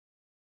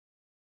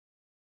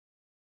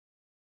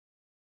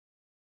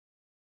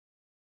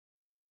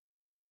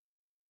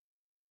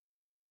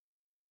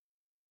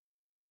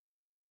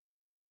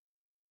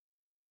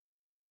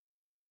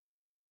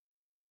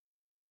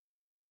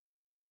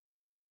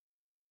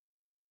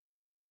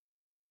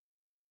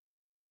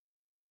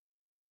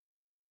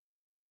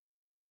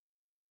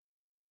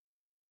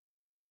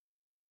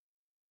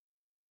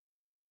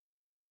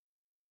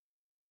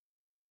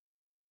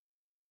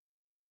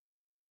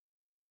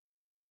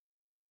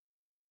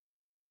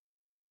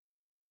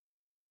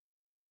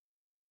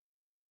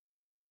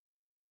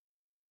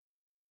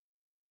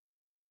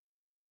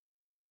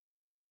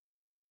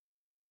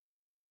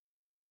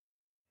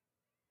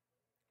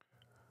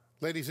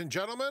Ladies and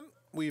gentlemen,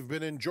 we've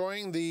been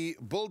enjoying the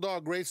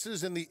Bulldog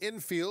races in the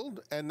infield,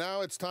 and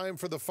now it's time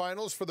for the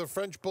finals for the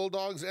French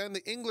Bulldogs and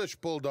the English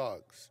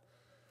Bulldogs.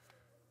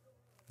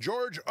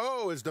 George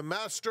O is the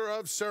master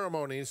of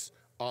ceremonies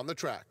on the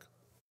track.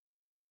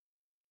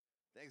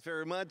 Thanks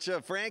very much,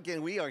 Frank,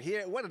 and we are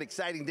here. What an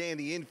exciting day in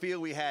the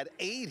infield. We had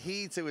 8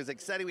 heats. It was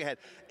exciting. We had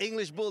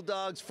English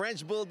Bulldogs,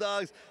 French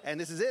Bulldogs, and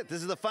this is it.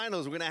 This is the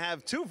finals. We're going to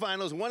have 2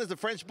 finals. One is the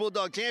French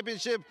Bulldog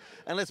Championship,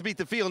 and let's beat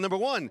the field. Number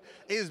 1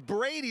 is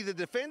Brady, the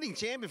defending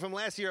champion from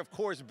last year. Of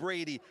course,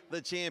 Brady,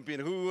 the champion.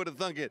 Who would have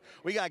thunk it?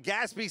 We got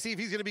Gatsby, see if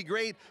he's going to be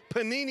great.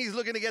 Panini's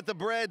looking to get the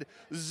bread.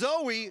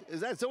 Zoe,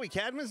 is that Zoe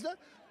Cadman's?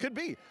 Could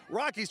be.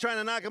 Rocky's trying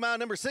to knock him out.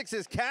 Number 6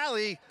 is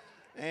Callie.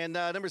 And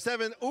number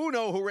 7,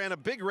 Uno, who ran a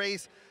big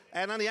race.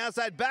 And on the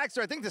outside,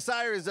 Baxter. I think the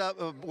sire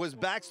was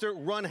Baxter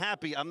Run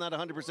Happy. I'm not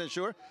 100%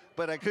 sure,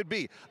 but I could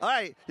be. All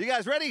right, you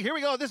guys ready? Here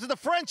we go. This is the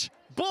French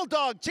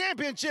Bulldog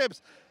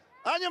Championships.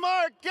 On your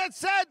mark, get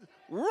set,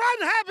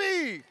 run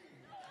happy.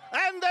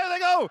 And there they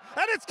go.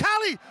 And it's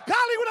Callie.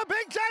 Callie with a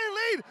big giant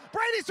lead.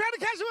 Brady's trying to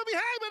catch him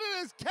behind, but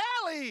it is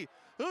Callie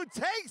who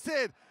takes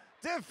it,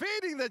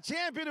 defeating the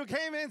champion who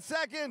came in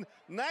second.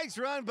 Nice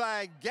run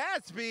by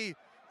Gatsby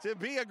to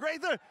be a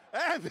great third.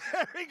 And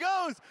there he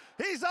goes.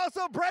 He's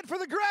also bred for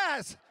the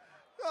grass.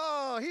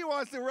 Oh, he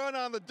wants to run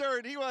on the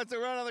dirt. He wants to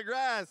run on the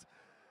grass.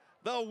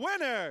 The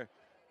winner,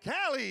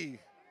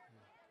 Callie.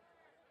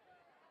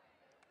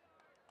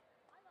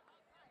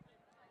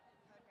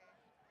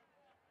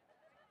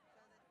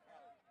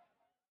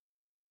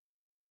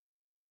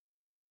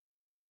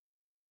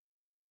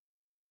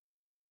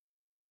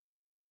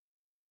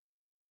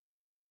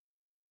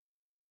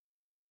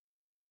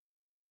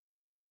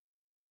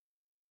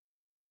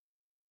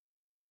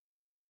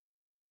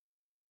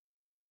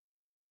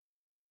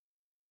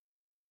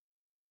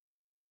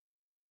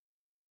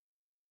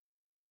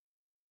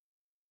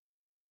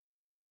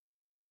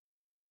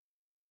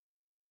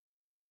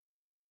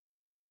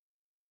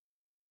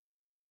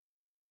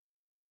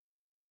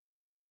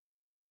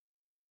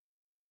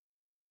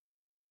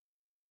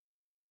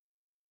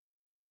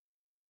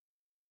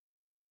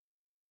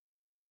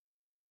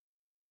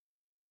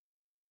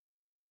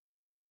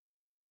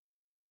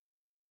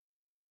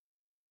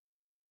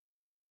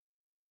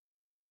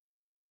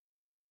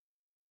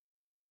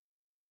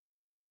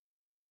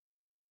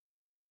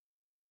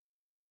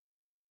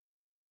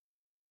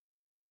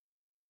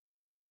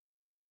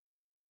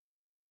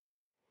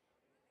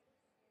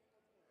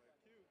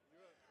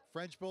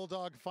 French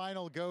Bulldog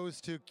final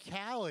goes to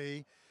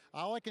Callie.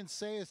 All I can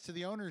say is to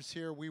the owners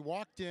here, we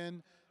walked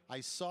in, I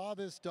saw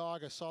this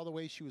dog, I saw the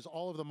way she was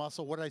all over the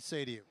muscle. What did I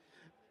say to you?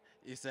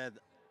 You said,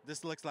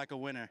 this looks like a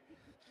winner.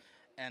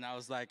 And I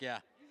was like, yeah,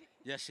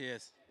 yes she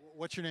is.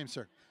 What's your name,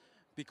 sir?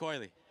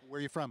 Becoily. Where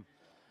are you from?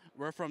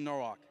 We're from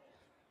Norwalk.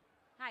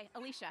 Hi,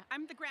 Alicia.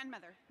 I'm the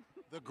grandmother.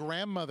 The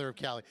grandmother of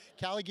Callie.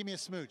 Callie, give me a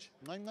smooch.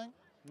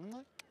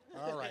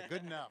 All right,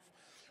 good enough.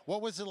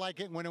 What was it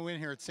like when I went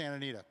here at Santa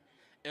Anita?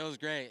 It was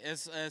great.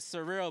 It's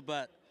surreal,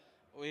 but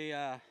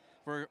we're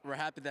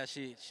happy that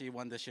she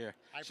won this year.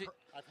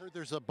 I've heard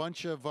there's a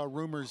bunch of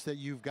rumors that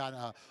you've got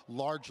a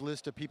large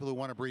list of people who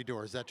want to breed to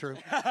her. Is that true?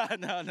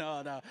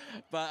 No.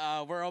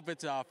 But we're open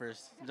to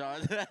offers. No.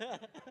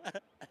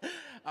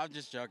 I'm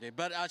just joking.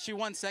 But she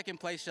won second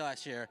place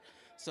last year,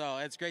 so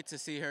it's great to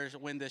see her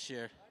win this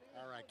year.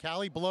 All right,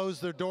 Callie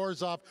blows their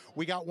doors off.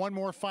 We got one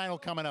more final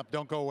coming up.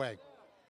 Don't go away.